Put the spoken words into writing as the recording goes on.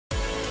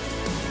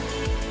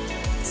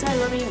So,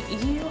 I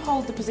mean, you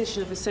hold the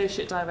position of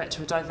Associate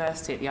Director of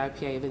Diversity at the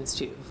IPA of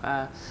Institute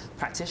of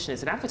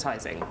Practitioners in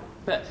Advertising.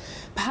 But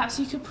perhaps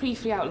you could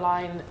briefly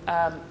outline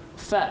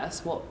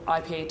first what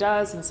IPA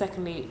does and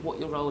secondly what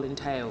your role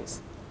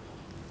entails.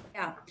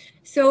 Yeah,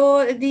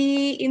 so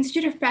the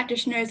Institute of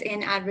Practitioners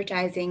in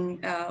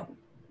Advertising,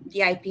 the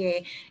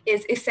IPA,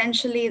 is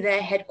essentially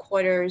the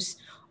headquarters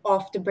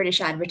of the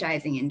British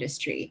advertising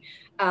industry.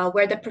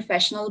 We're the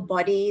professional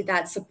body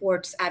that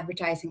supports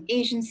advertising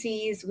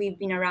agencies. We've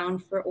been around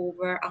for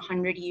over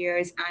 100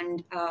 years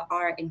and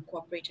are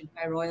incorporated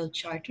by Royal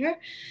Charter.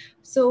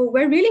 So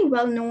we're really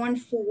well known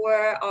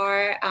for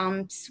our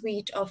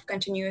suite of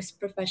continuous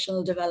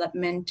professional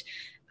development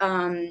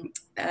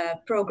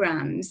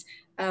programs.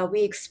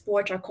 We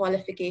export our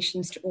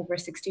qualifications to over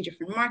 60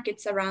 different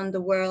markets around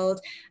the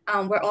world.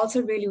 We're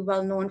also really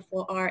well known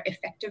for our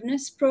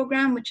effectiveness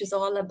program, which is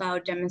all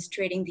about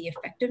demonstrating the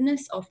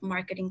effectiveness of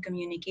marketing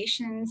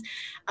communications.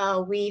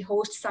 We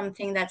host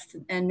something that's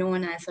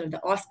known as sort of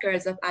the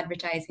Oscars of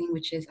advertising,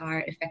 which is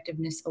our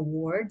effectiveness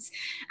awards.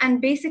 And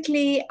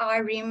basically,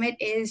 our remit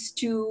is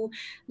to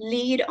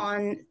lead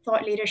on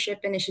thought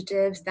leadership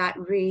initiatives that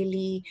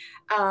really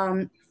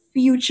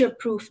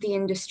future-proof the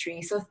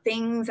industry. So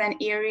things and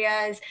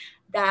areas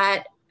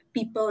that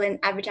people in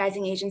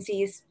advertising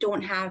agencies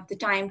don't have the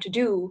time to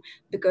do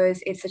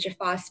because it's such a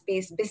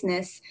fast-paced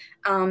business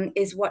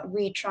is what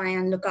we try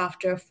and look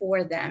after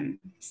for them.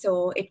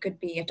 So it could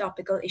be a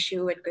topical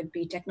issue, it could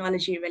be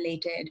technology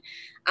related,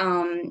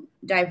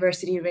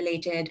 diversity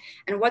related.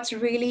 And what's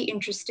really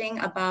interesting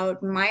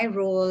about my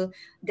role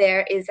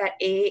there is that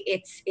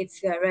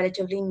it's a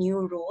relatively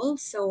new role.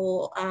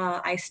 So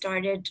I've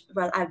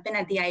been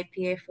at the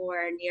IPA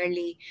for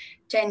nearly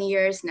 10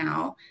 years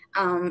now,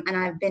 and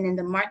I've been in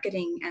the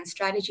marketing and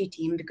strategy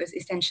team because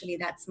essentially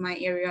that's my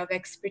area of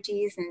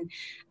expertise.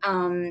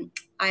 And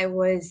I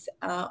was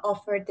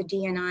offered the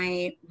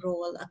D&I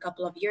role a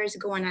couple of years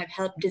ago, and I've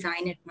helped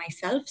design it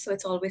myself. So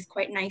it's always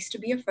quite nice to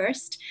be a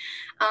first.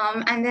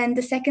 And then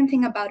the second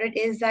thing about it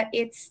is that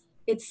it's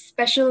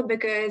special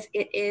because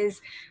it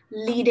is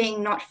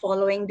leading, not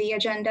following the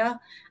agenda.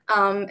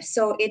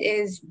 So it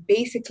is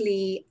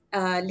basically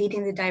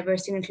leading the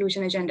diversity and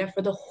inclusion agenda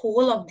for the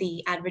whole of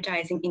the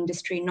advertising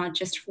industry, not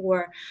just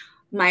for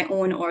my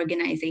own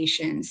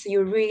organization. So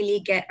you really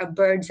get a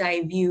bird's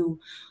eye view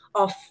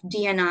of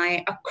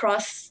D&I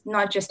across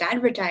not just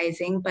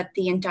advertising, but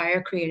the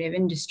entire creative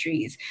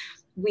industries.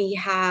 We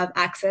have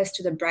access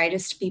to the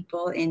brightest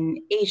people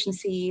in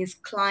agencies,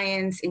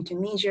 clients,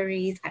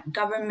 intermediaries, at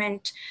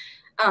government,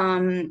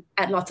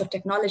 at lots of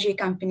technology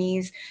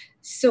companies.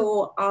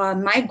 So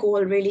my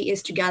goal really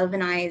is to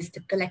galvanize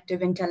the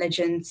collective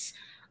intelligence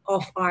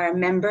of our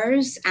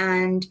members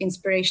and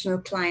inspirational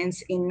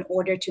clients in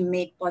order to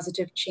make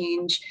positive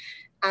change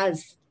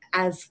as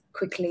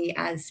quickly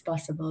as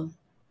possible.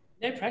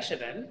 No pressure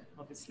then,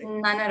 obviously.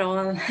 None at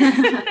all.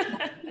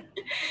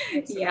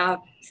 Yeah.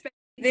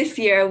 This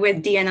year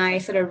with D&I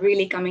sort of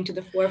really coming to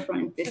the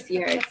forefront this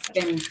year, it's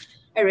been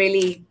a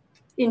really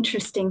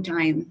interesting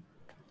time.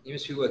 You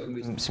must be working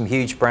with some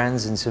huge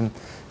brands and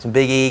some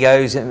big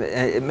egos.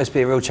 It must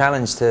be a real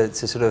challenge to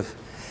sort of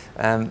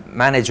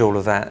manage all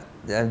of that.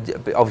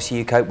 But obviously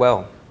you cope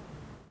well.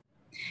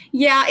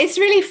 Yeah, it's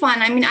really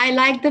fun. I mean, I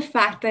like the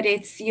fact that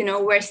it's,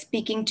 we're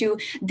speaking to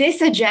this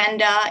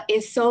agenda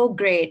is so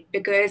great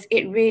because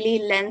it really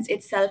lends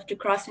itself to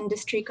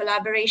cross-industry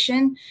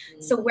collaboration.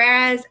 So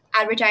whereas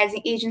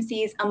advertising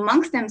agencies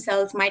amongst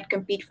themselves might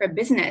compete for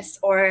business,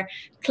 or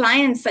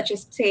clients such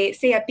as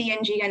say a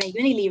P&G and a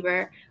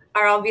Unilever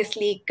are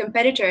obviously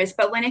competitors.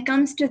 But when it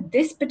comes to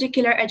this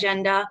particular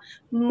agenda,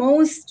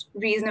 most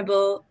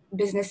reasonable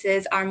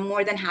businesses are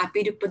more than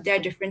happy to put their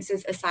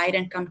differences aside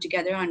and come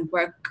together and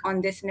work on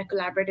this in a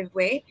collaborative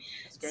way.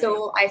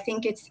 So I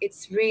think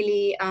it's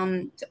really,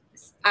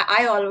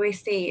 I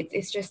always say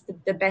it's just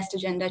the best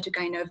agenda to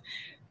kind of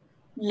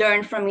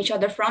learn from each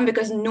other from,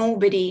 because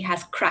nobody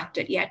has cracked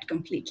it yet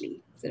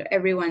completely. So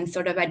everyone's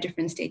sort of at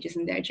different stages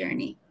in their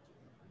journey.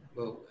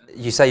 Well,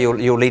 you say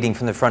you're leading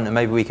from the front, and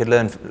maybe we could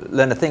learn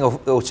a thing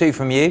or two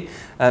from you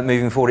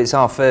moving forward. It's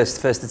our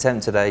first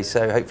attempt today,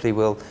 so hopefully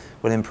we'll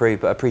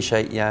improve. But I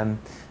appreciate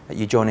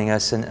you joining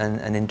us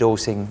and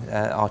endorsing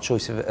our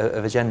choice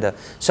of agenda.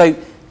 So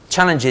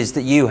challenges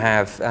that you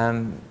have,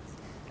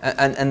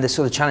 and the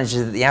sort of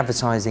challenges that the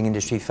advertising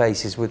industry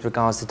faces with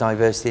regards to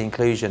diversity and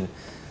inclusion.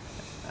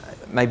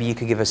 Maybe you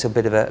could give us a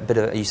bit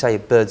of you say a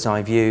bird's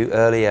eye view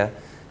earlier.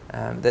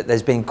 That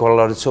there's been quite a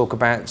lot of talk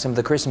about some of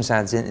the Christmas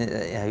ads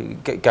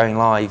going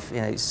live,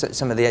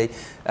 some of the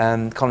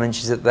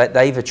comments that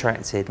they've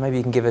attracted. Maybe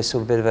you can give us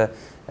sort of a bit of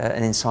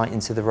an insight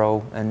into the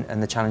role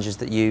and the challenges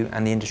that you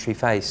and the industry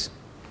face.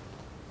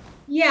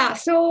 Yeah,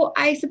 so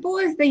I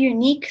suppose the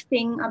unique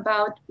thing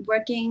about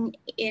working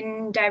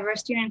in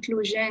diversity and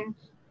inclusion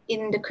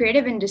in the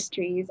creative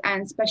industries,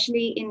 and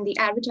especially in the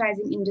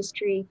advertising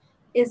industry,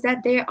 is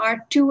that there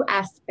are two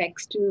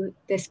aspects to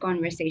this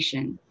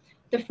conversation.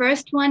 The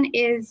first one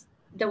is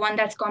the one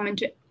that's common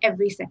to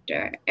every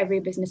sector, every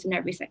business in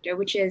every sector,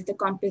 which is the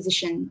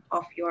composition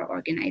of your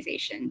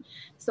organization.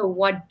 So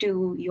what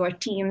do your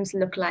teams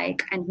look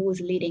like and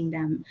who's leading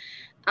them?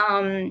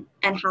 And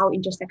how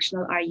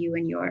intersectional are you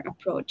in your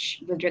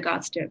approach with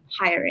regards to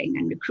hiring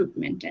and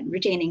recruitment and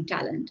retaining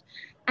talent?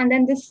 And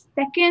then the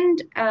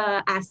second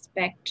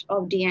aspect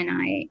of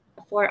DNI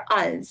for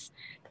us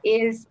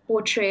is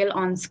portrayal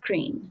on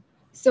screen.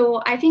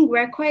 So I think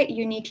we're quite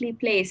uniquely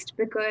placed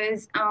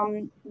because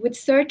with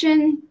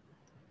certain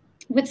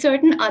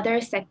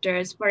other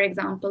sectors, for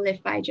example,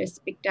 if I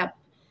just picked up,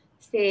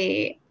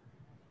 say,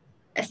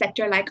 a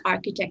sector like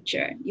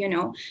architecture,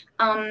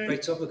 Very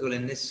topical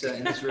in this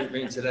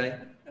room today.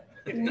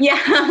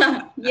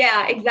 yeah,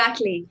 yeah,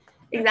 exactly.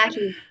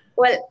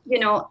 Well,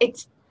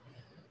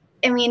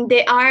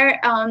 they are,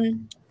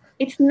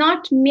 it's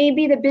not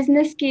maybe the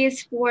business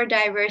case for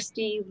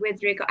diversity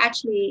with regard,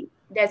 actually,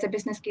 there's a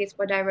business case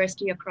for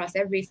diversity across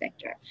every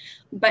sector,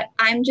 but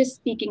I'm just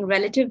speaking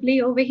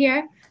relatively over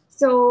here.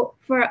 So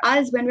for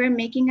us, when we're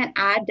making an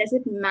ad, does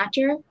it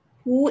matter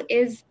who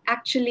is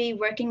actually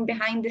working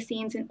behind the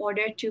scenes in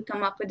order to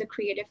come up with the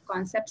creative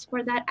concepts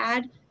for that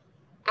ad?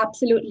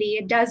 Absolutely,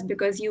 it does,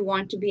 because you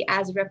want to be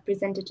as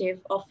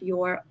representative of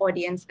your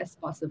audience as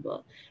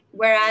possible.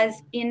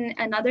 Whereas in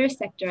another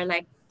sector,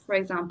 like for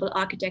example,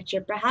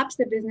 architecture, perhaps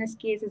the business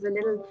case is a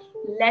little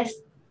less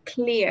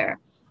clear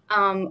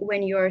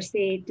when you're,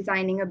 say,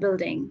 designing a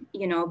building,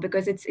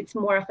 because it's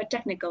more of a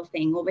technical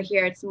thing. Over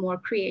here, it's more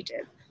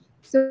creative.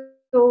 So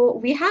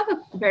we have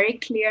a very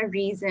clear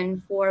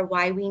reason for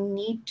why we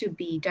need to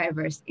be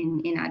diverse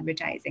in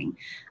advertising.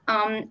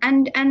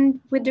 And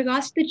with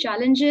regards to the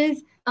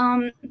challenges,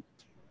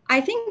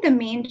 I think the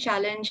main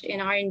challenge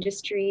in our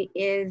industry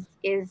is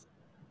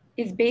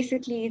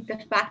basically the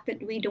fact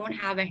that we don't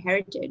have a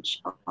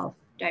heritage of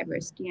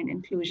diversity and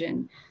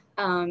inclusion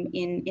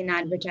in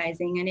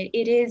advertising, and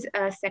it is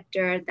a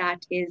sector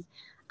that is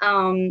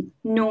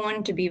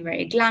known to be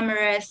very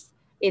glamorous.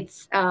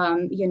 It's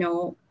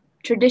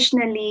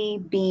traditionally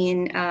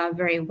been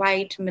very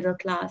white, middle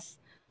class,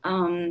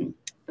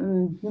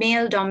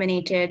 male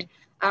dominated,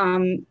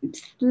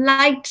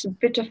 slight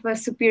bit of a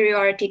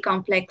superiority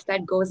complex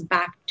that goes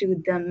back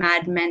to the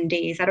Mad Men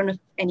days. I don't know if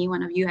any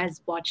one of you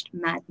has watched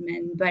Mad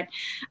Men, but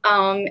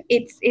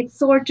it's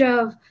sort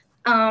of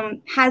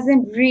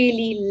hasn't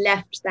really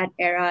left that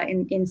era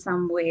in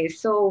some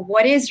ways. So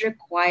what is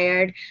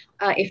required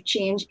if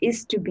change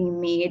is to be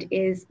made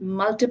is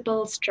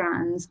multiple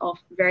strands of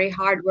very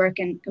hard work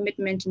and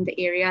commitment in the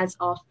areas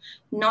of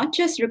not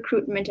just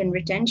recruitment and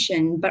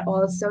retention, but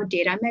also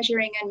data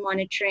measuring and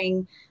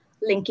monitoring,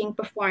 linking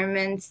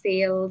performance,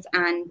 sales,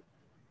 and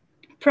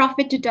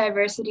profit to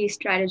diversity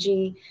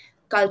strategy,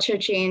 culture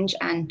change,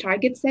 and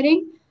target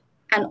setting.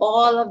 And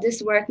all of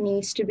this work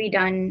needs to be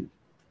done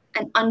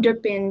and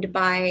underpinned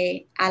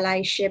by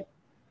allyship,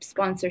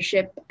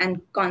 sponsorship, and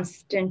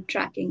constant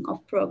tracking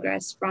of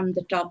progress from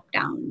the top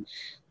down.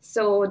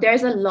 So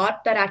there's a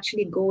lot that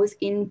actually goes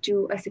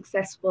into a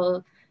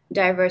successful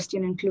diversity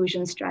and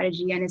inclusion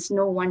strategy. And it's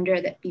no wonder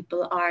that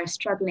people are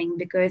struggling,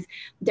 because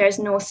there's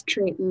no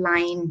straight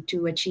line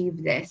to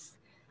achieve this.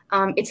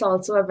 It's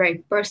also a very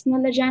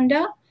personal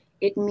agenda.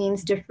 It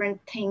means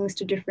different things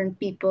to different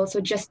people.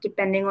 So just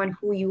depending on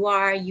who you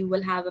are, you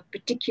will have a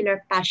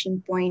particular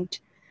passion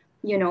point.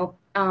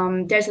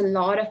 There's a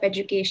lot of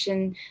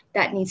education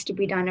that needs to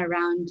be done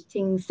around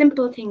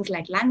simple things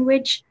like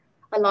language.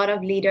 A lot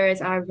of leaders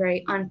are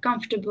very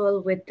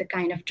uncomfortable with the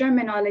kind of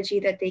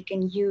terminology that they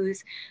can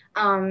use,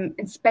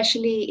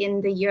 especially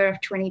in the year of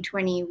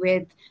 2020,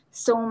 with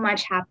so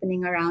much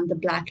happening around the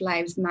Black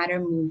Lives Matter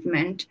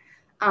movement.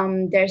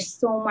 There's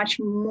so much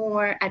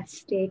more at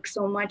stake,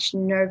 so much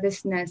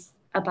nervousness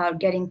about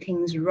getting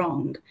things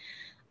wrong.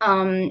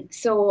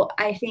 So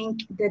I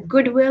think the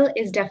goodwill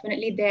is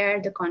definitely there.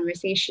 The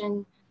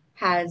conversation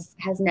has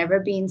never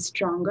been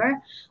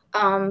stronger.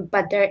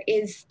 But there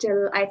is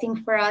still, I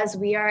think for us,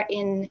 we are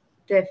in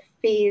the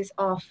phase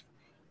of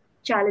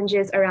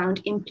challenges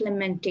around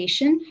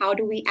implementation. How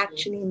do we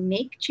actually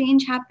make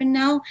change happen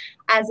now,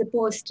 as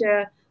opposed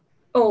to,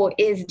 oh,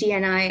 is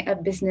DNI a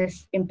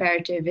business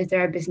imperative? Is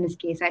there a business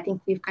case? I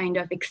think we've kind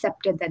of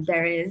accepted that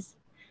there is.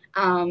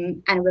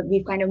 And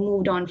we've kind of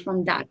moved on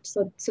from that.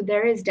 So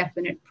there is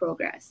definite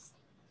progress.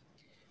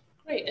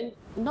 Great, and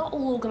not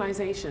all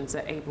organisations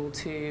are able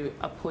to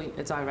appoint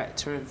a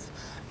director of,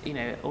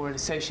 or an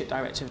associate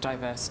director of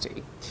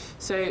diversity.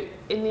 So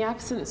in the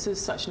absence of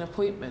such an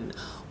appointment,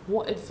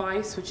 what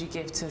advice would you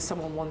give to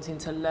someone wanting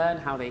to learn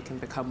how they can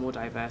become more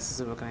diverse as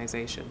an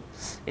organisation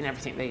in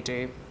everything they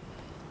do?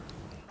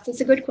 So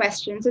it's a good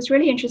question. So it's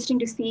really interesting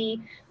to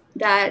see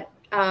that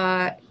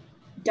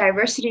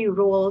diversity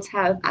roles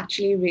have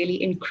actually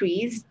really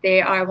increased.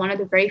 They are one of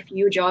the very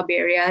few job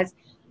areas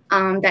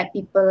that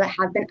people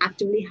have been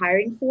actively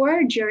hiring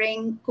for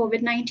during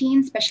COVID-19,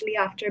 especially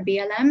after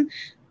BLM.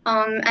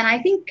 And I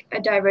think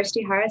a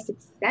diversity hire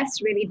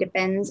success really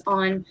depends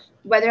on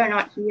whether or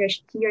not he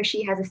or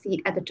she has a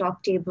seat at the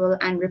top table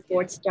and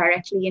reports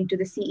directly into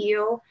the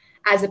CEO,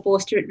 as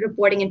opposed to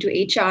reporting into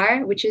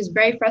HR, which is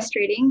very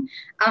frustrating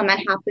and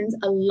happens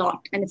a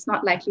lot. And it's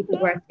not likely to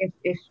work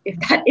if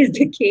that is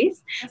the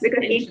case,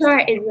 because HR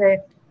is a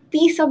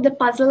piece of the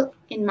puzzle,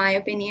 in my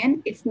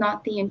opinion. It's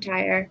not the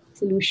entire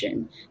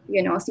solution,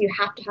 so you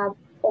have to have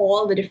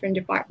all the different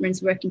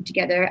departments working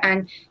together.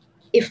 And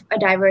if a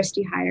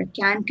diversity hire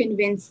can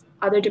convince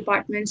other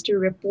departments to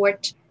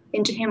report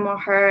into him or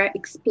her,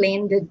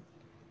 explain the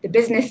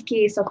business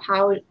case of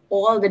how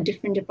all the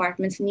different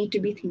departments need to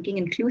be thinking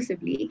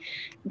inclusively,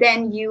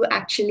 then you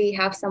actually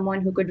have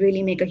someone who could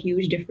really make a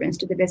huge difference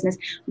to the business.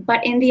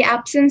 But in the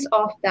absence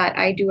of that,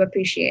 I do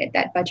appreciate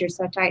that budgets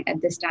are tight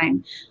at this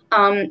time.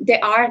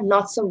 There are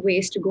lots of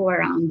ways to go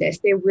around this.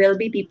 There will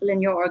be people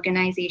in your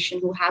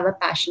organization who have a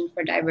passion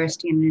for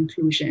diversity and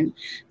inclusion.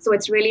 So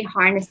it's really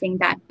harnessing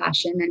that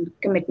passion and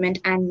commitment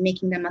and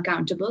making them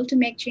accountable to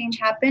make change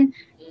happen.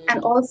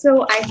 And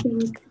also, I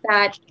think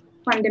that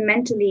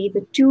fundamentally,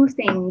 the two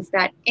things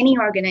that any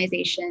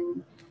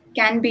organization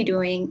can be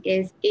doing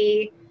is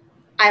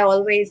I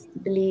always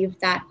believe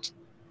that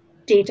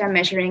data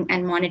measuring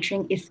and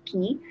monitoring is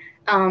key.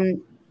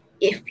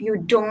 If you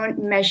don't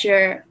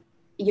measure,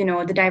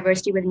 the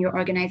diversity within your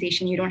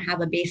organization, you don't have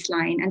a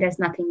baseline, and there's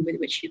nothing with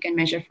which you can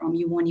measure from.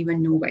 You won't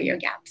even know where your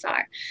gaps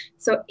are.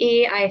 So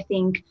I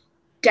think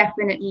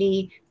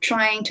definitely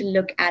trying to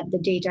look at the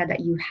data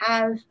that you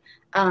have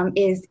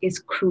is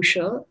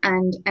crucial,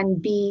 and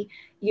B,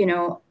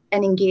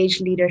 an engaged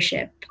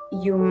leadership.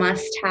 You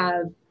must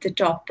have the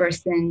top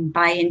person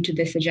buy into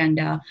this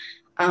agenda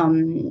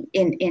in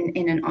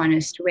an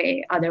honest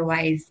way.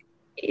 Otherwise,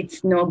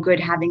 it's no good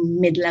having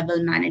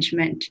mid-level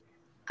management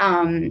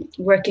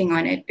working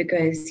on it,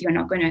 because you're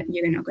not gonna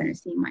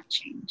see much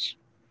change.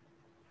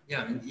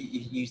 Yeah, I mean,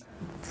 you use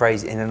the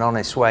phrase in an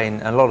honest way,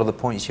 and a lot of the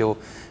points you're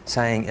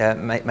saying,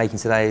 making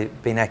today,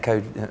 being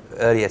echoed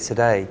earlier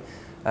today.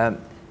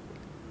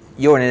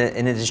 You're in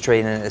an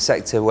industry, in a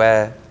sector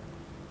where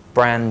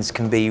brands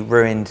can be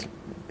ruined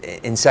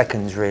in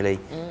seconds, really,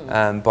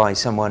 by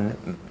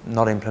someone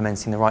not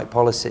implementing the right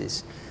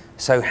policies.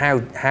 So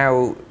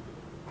how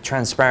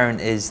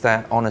transparent is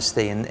that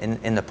honesty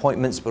in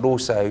appointments, but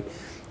also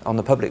on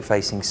the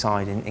public-facing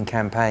side in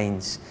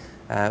campaigns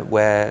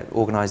where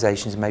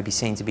organisations may be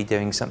seen to be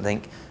doing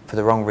something for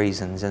the wrong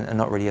reasons and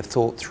not really have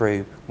thought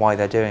through why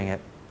they're doing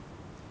it?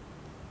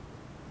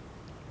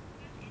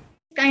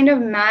 Kind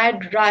of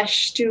mad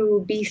rush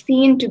to be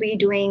seen to be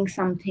doing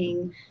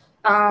something.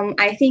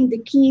 I think the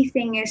key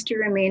thing is to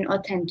remain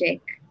authentic.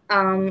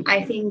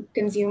 I think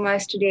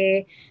consumers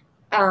today,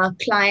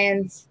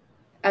 clients,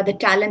 the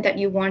talent that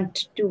you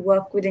want to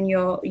work within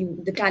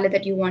the talent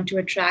that you want to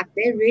attract,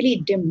 they're really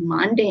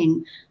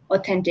demanding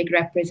authentic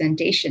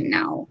representation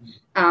now.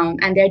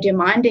 And they're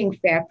demanding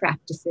fair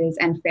practices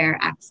and fair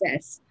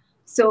access.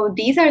 So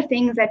these are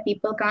things that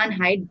people can't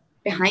hide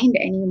behind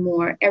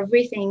anymore.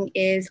 Everything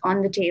is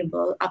on the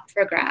table, up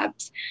for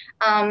grabs.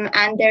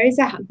 And there is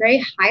a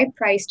very high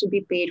price to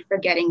be paid for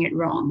getting it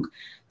wrong.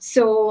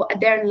 So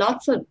there are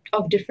lots of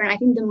different, I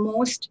think the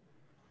most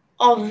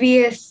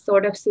obvious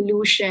sort of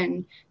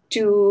solution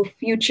to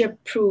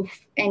future-proof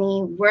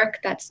any work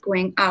that's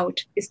going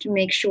out is to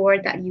make sure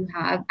that you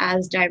have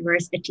as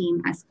diverse a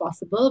team as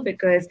possible,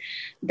 because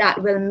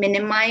that will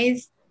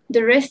minimize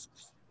the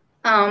risks.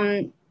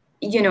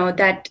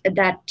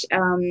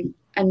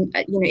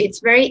 It's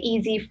very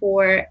easy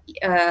for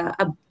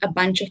a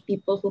bunch of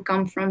people who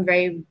come from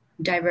very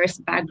diverse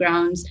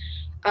backgrounds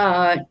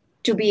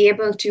to be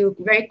able to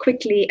very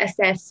quickly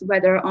assess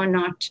whether or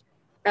not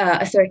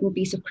a certain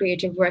piece of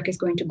creative work is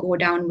going to go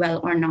down well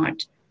or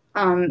not.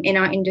 In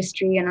our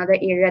industry, another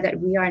area that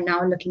we are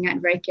now looking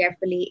at very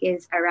carefully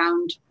is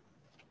around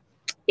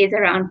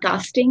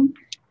casting,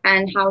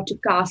 and how to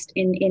cast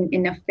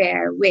in a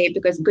fair way,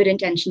 because good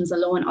intentions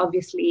alone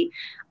obviously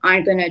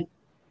aren't going to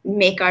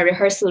make our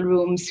rehearsal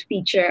rooms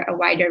feature a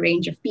wider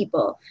range of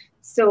people.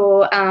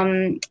 So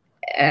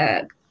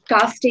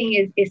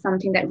casting is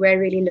something that we're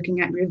really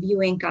looking at,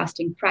 reviewing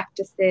casting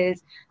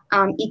practices,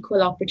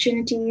 equal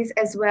opportunities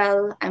as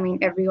well. I mean,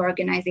 every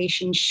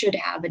organization should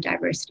have a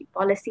diversity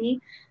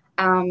policy,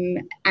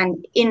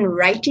 and in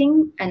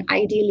writing, and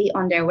ideally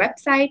on their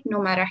website,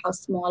 no matter how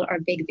small or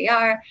big they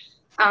are.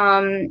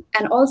 And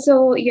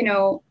also,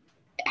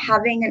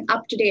 having an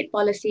up-to-date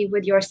policy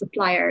with your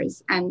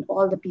suppliers and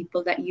all the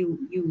people that you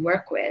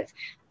work with,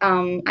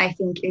 I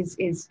think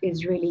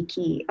is really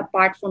key,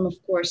 apart from, of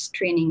course,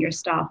 training your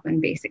staff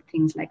on basic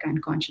things like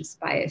unconscious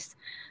bias.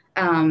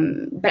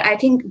 But I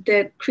think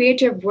the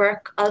creative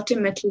work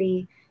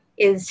ultimately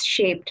is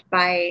shaped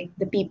by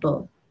the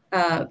people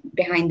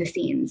behind the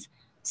scenes.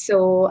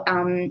 So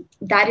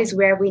that is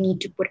where we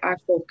need to put our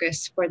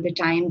focus for the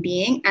time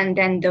being, and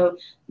then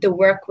the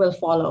work will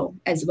follow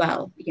as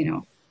well,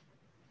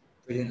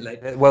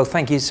 Brilliant. Well,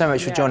 thank you so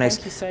much for joining us.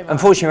 Thank you so much.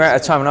 Unfortunately, we're out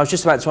of time, and I was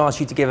just about to ask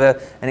you to give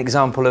an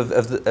example of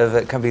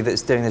a company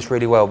that's doing this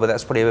really well, but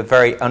that's probably a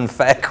very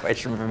unfair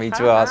question for me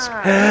to ask.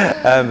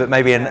 But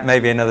maybe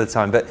another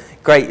time. But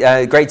great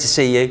to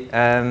see you.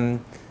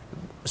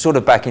 Sort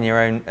of back in your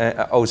own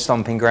old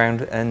stomping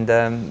ground, and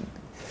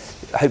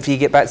hopefully you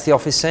get back to the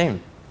office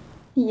soon.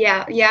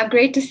 Yeah,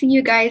 great to see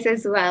you guys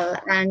as well,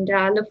 and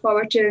look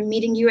forward to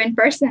meeting you in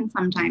person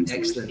sometime soon.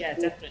 Excellent. Yeah,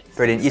 definitely.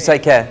 Brilliant. You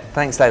take care.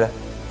 Thanks, Leila.